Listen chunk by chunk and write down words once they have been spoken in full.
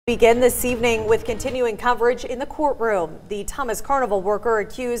Begin this evening with continuing coverage in the courtroom. The Thomas Carnival worker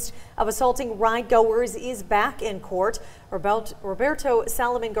accused of assaulting ride-goers is back in court. Roberto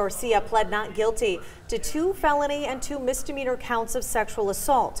Salaman Garcia pled not guilty to 2 felony and 2 misdemeanor counts of sexual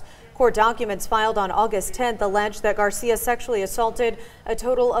assault. Court documents filed on August 10th allege that Garcia sexually assaulted a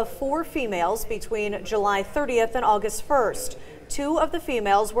total of 4 females between July 30th and August 1st. 2 of the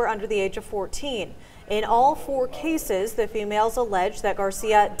females were under the age of 14. In all 4 cases, the females allege that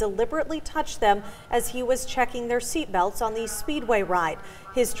Garcia deliberately touched them as he was checking their seatbelts on the speedway ride.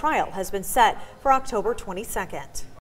 His trial has been set for October 22nd.